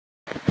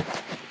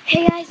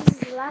Hey guys,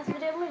 this is the last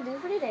video I'm going to do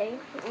for today,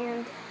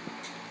 and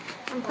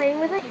I'm playing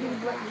with it.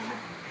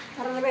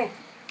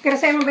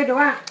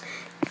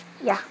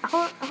 Yeah,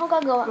 ako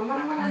gagawa.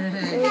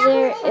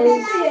 There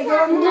is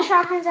the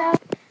shotguns out,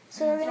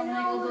 so we're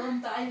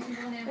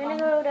gonna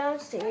go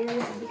downstairs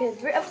because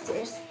we're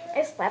upstairs.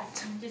 I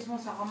slept. Just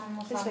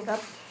wake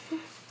up.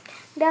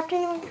 Good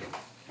afternoon.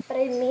 But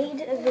I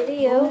made a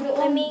video.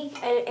 I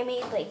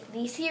made like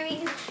the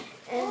series,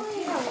 and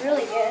it's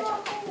really good.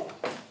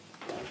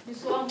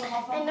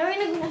 And now we're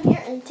gonna go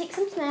here and take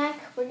some snack.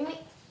 I'm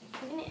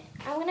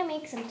gonna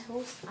make some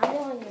toast. I'm the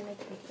one gonna make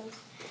the toast.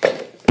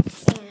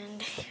 And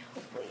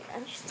hopefully you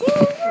understand.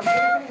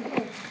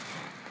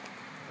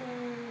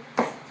 And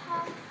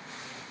top.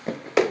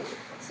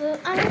 So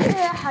I'm gonna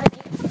figure out how to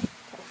make toast.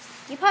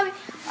 You probably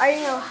already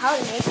know how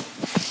to make,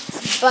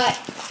 but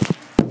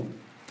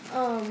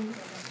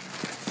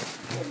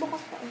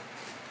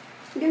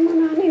Hindi mo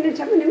na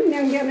sabi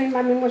niyang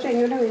mami mo sa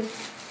inyo daw eh.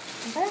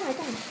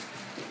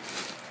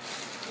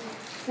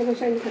 Hello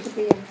sa inyo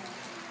kasi yan.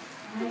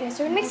 Okay,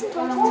 so we're mixing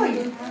toast.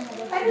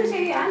 Ano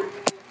siya yan?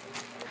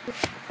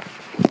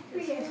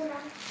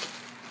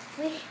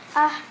 We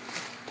are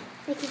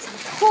making some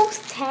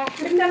toast.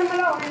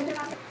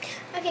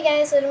 Okay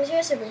guys, so the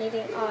materials we're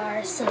needing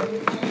are some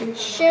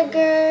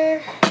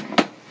sugar.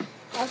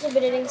 Also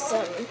been needing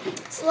some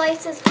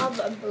slices of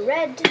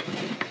bread.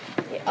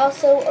 We're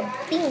also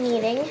be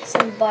needing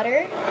some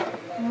butter,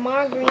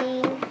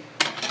 margarine.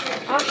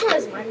 Optional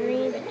is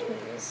margarine, but you can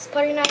use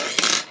butter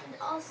knife. And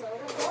also a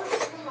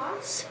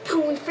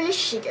spoon for your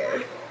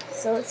sugar.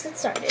 So let's get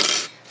started.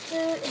 So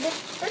the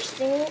first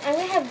thing,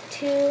 I'm gonna have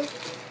two.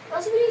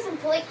 Also we need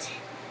some plate.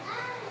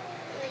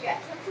 I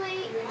got some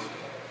plate.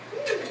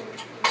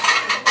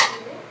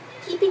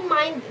 Keep in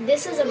mind,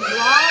 this is a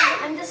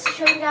vlog. I'm just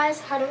showing you guys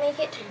how to make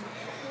it.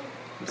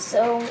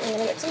 So I'm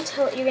gonna get some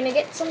you're gonna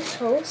get some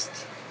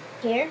toast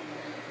here.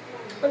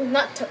 Well,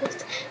 not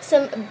toast,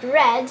 some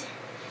bread,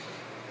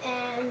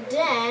 and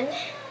then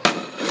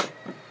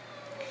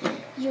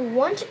you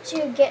want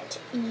to get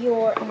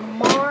your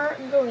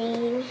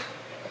margarine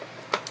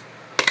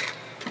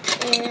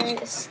and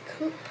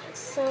scoop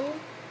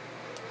some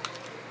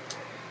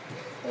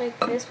like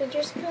this with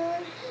your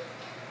spoon.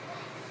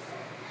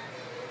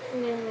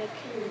 And then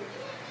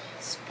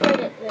spread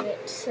it with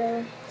it.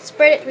 So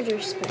spread it with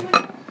your spoon.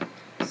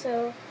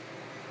 So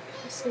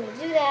I'm just gonna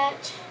do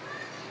that.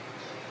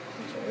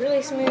 It's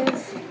really smooth.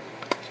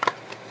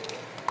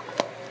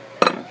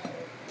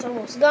 It's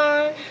almost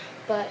gone,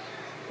 but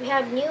we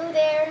have new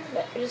there.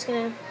 But we're just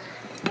gonna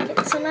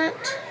get some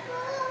out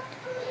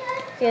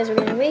because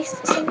we're gonna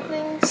waste some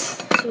things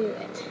to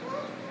it.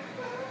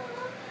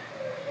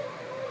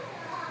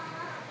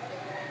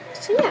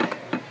 So yeah.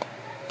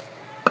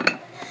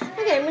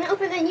 Okay, I'm gonna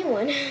open the new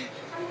one.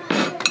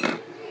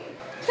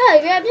 So I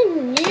grabbed a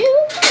new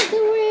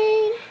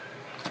margarine.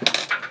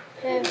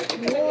 Have a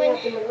new one.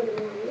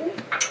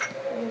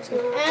 I'm just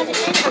gonna add it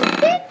in a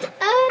bit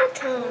at a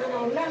time.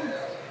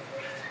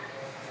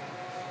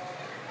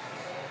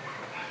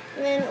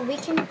 And then we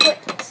can put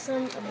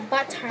some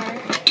butter.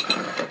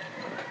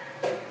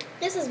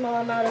 This is a small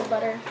amount of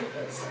butter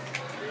because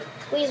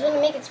we just want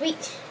to make it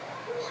sweet.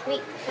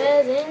 Sweet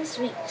as in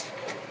sweet.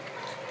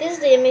 This is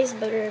the amazing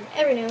butter I've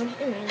ever known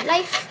in my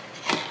life.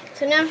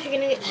 So now you're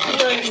gonna get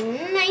your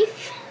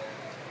knife.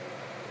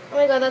 Oh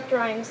my god, that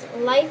rhymes.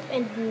 Life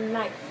and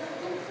knife.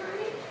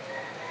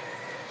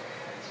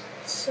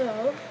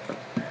 So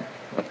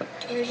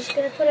we're just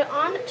gonna put it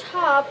on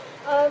top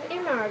of a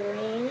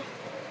margarine,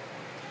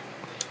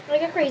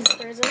 like a crazy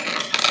person.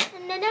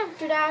 And then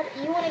after that,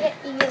 you wanna get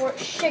your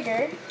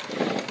sugar.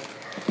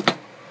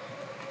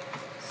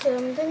 So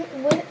I'm done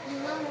with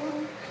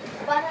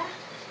my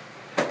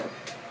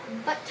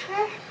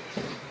butter,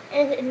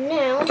 and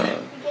now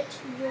you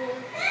get your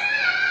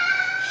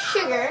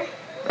sugar.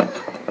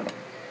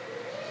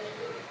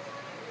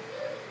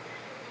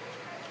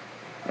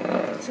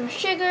 Put some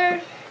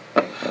sugar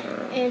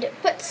and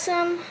put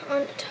some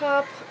on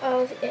top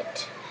of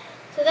it.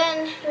 So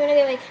then you want to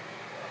get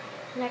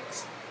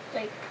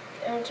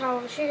on top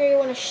of the sugar, you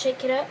want to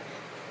shake it up.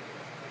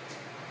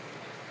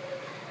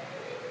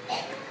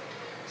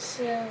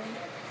 So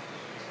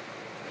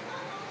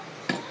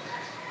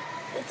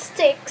it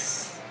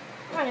sticks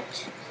on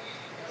it.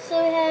 So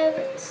we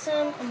have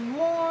some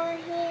more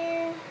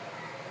here.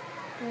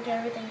 And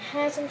everything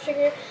has some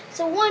sugar.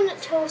 So one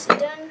toast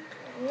done.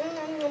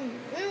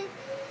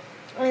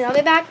 And I'll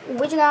be back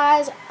with you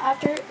guys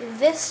after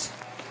this.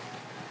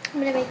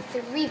 I'm gonna make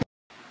 3.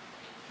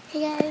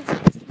 Hey guys,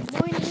 it's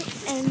morning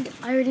and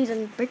I already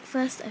done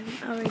breakfast. I'm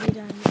already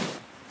done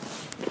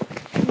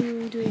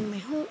doing my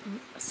whole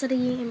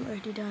studying. I'm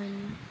already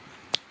done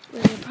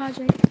with the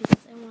project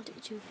because I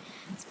wanted to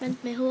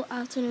spend my whole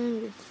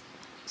afternoon with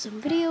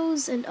some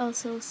videos and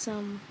also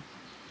some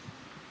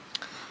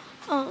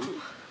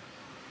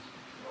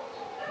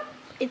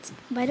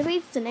by the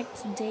way, it's the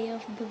next day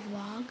of the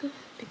vlog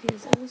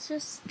because I was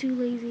just too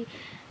lazy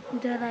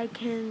that I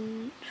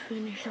can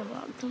finish the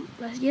vlog. So,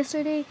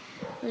 yesterday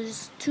I was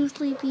just too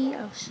sleepy.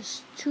 I was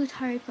just too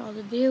tired for all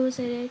the videos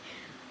I did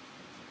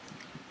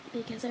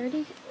because I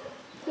already,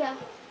 yeah.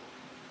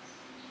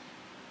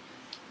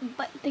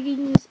 But the good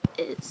news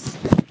is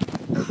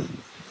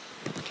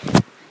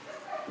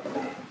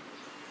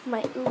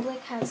my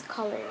oobleck has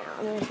color now.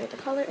 I'm gonna show the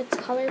color. It's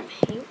color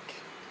pink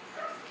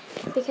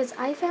because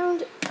I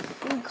found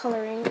food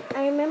coloring.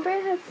 I remember I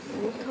have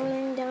food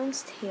coloring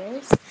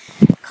downstairs.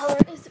 Color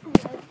is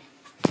red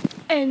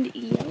and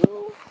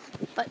yellow,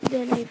 but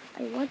then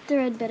I want the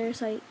red better,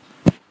 so I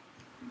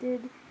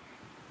did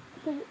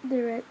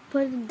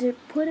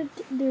put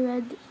the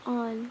red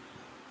on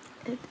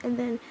it, and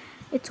then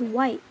it's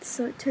white,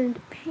 so it turned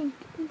pink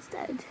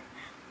instead.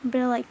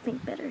 But I like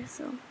pink better,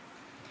 so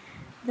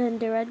then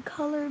the red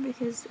color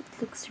because it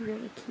looks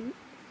really cute.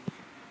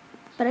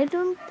 But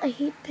I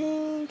hate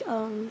pink,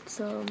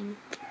 so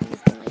I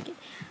just don't like it.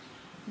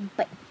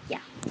 But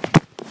yeah,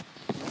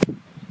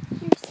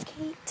 here's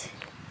Kate.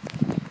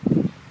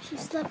 She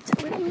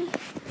slept with me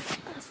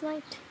last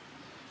night.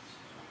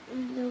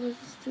 And I was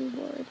too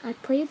bored. I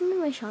played with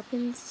my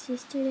Shopkins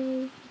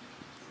yesterday,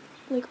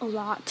 like a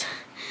lot.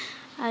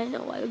 I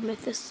know I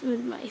met this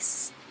with my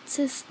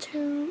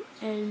sister,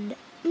 and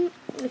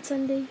it's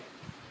Sunday.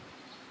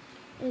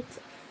 It's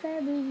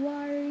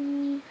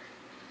February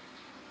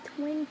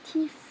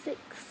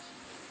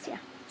 26th. Yeah,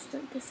 it's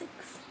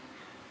 26th.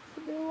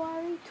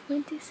 February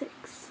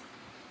 26th.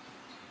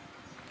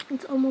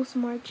 It's almost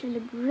March, and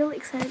I'm really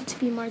excited to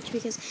be March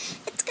because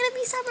it's gonna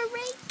be summer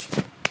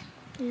break.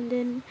 And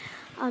then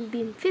I'll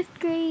be in 5th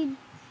grade.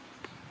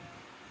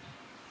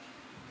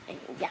 And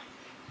yeah.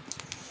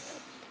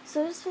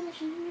 So just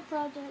finishing the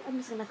project. I'm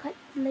just gonna cut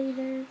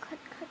later. Cut.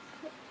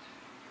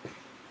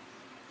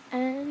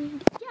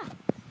 And yeah.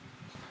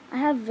 I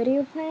have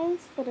video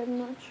plans, but I'm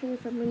not sure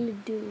if I'm gonna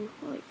do,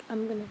 like,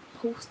 I'm gonna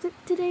post it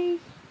today.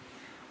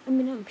 I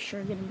mean, I'm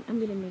sure I'm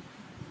gonna make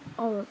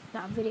all of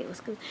that videos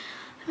because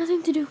I have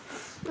nothing to do.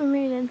 I'm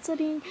already done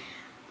studying.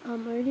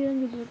 I'm already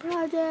done with the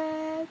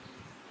project.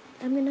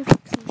 I'm gonna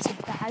fix this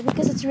bag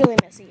because it's really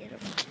messy.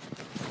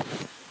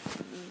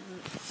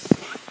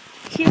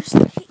 Here's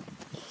Kate.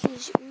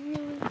 He's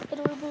really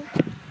adorable.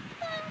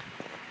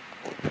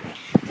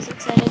 I'm so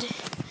excited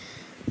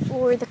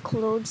for the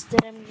clothes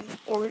that I'm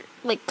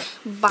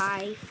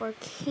buy for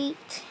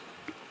Kate.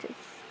 It's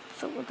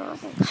so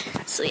adorable.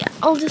 So yeah,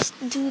 I'll just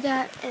do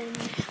that, and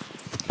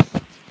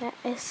that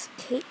is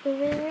Kate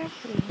over there.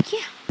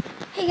 Yeah.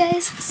 Hey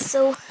guys,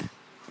 so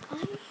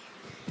I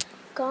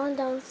gone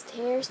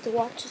downstairs to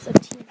watch some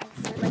TV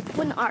for like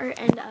 1 hour,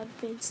 and I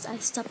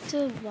stopped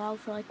to vlog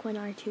for like 1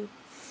 hour too.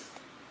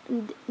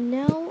 And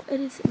now it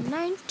is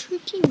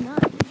 9:39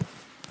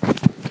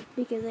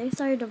 because I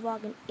started the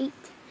vlog at 8,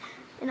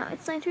 and now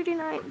it's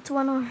 9:39. It's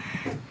 1 hour.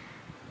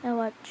 I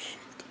watch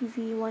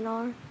TV 1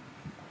 hour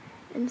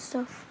and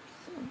stuff.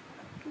 So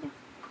yeah,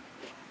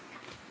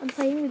 I'm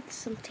playing with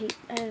some tape.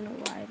 I don't know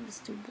why. I'm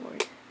just too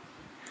bored.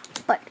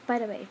 But by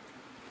the way,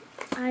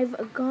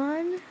 I've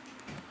gone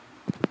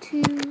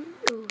to.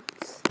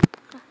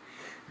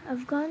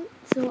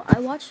 So I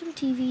watched some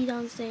TV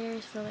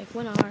downstairs for like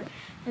 1 hour,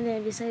 and then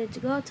I decided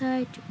to go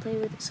outside to play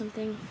with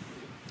something.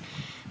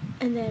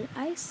 And then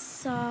I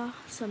saw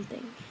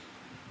something.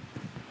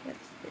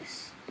 What's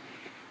this?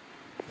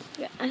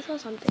 Yeah, I saw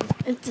something.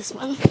 It's this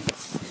one.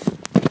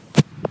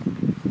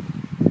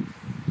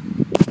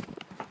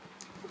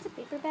 It's a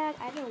paper bag.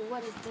 I don't know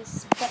what is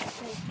this, but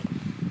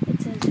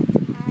it says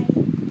hi,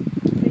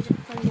 vision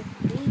from the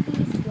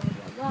babies, blah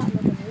blah blah. I'm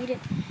not gonna read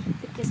it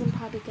because I'm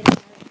probably gonna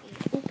have an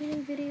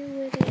opening video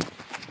with it.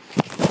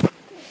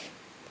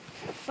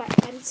 But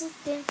I just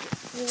think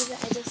maybe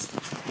I just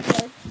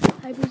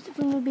I bought it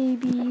from the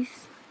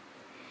babies.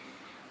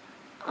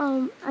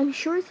 I'm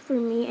sure it's for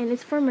me, and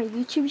it's for my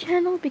YouTube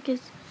channel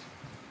because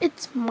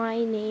it's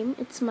my name.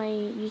 It's my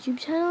YouTube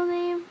channel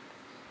name.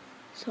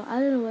 So I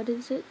don't know what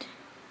is it.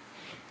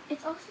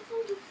 It's also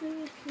from the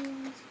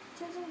Philippines. It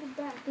says on the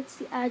back. It's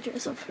the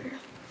address of her.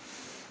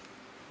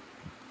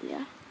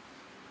 Yeah.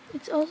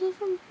 It's also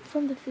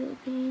from the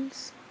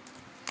Philippines.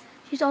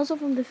 She's also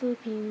from the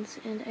Philippines,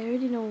 and I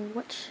already know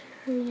what's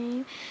her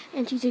name,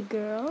 and she's a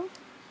girl.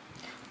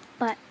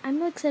 But I'm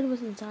not excited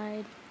what's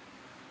inside.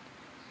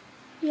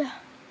 Yeah.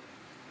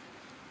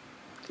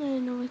 I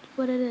don't know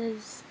what it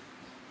is.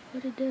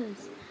 What it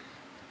does.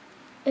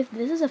 If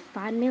this is a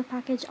fan mail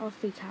package, I'll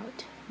freak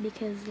out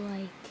because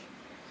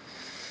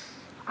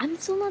I'm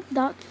still not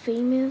that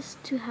famous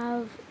to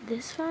have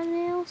this fan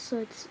mail, so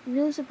it's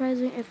really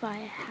surprising if I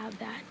have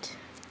that.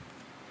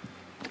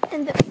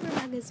 And the paper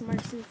bag is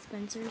Marks and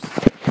Spencer's.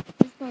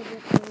 It's probably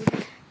a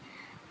code.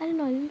 I don't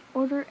know, I didn't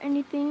order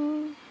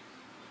anything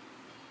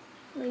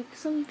like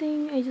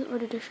something. I just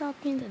ordered a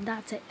Shopkins and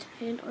that's it.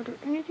 I didn't order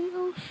anything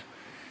else.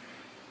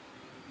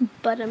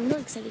 But I'm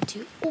really excited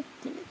to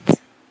open it.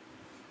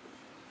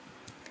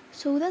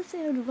 So that's the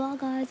end of the vlog,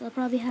 guys. I'll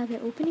probably have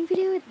an opening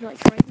video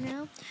like right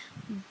now.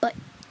 But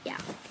yeah.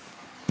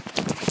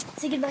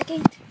 Say goodbye,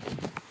 Kate.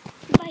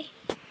 Goodbye.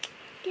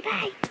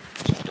 Goodbye.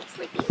 She's still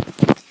sleeping.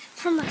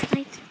 from last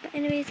night. But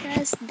anyways,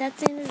 guys,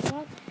 that's the end of the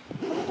vlog.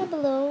 Comment down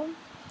below,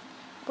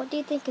 what do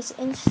you think is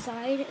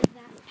inside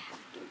that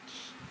package?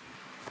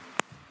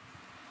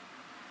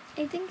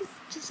 I think it's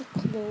just a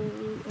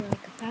clothes or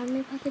like a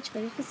family package,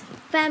 but if it's a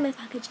family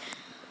package,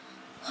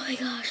 oh my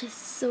gosh, it's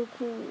so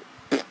cool.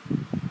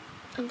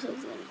 I'm so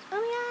excited. Oh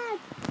my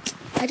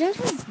god! I don't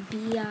have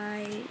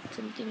BI,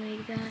 something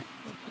like that.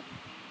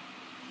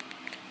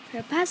 For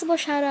a passable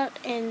shout out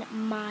in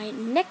my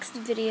next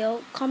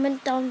video,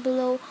 comment down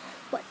below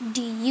what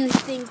do you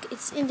think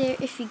it's in there.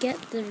 If you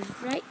get the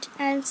right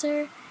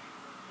answer,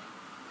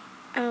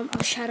 I'll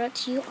shout out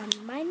to you on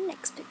my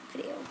next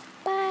video.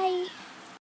 Bye!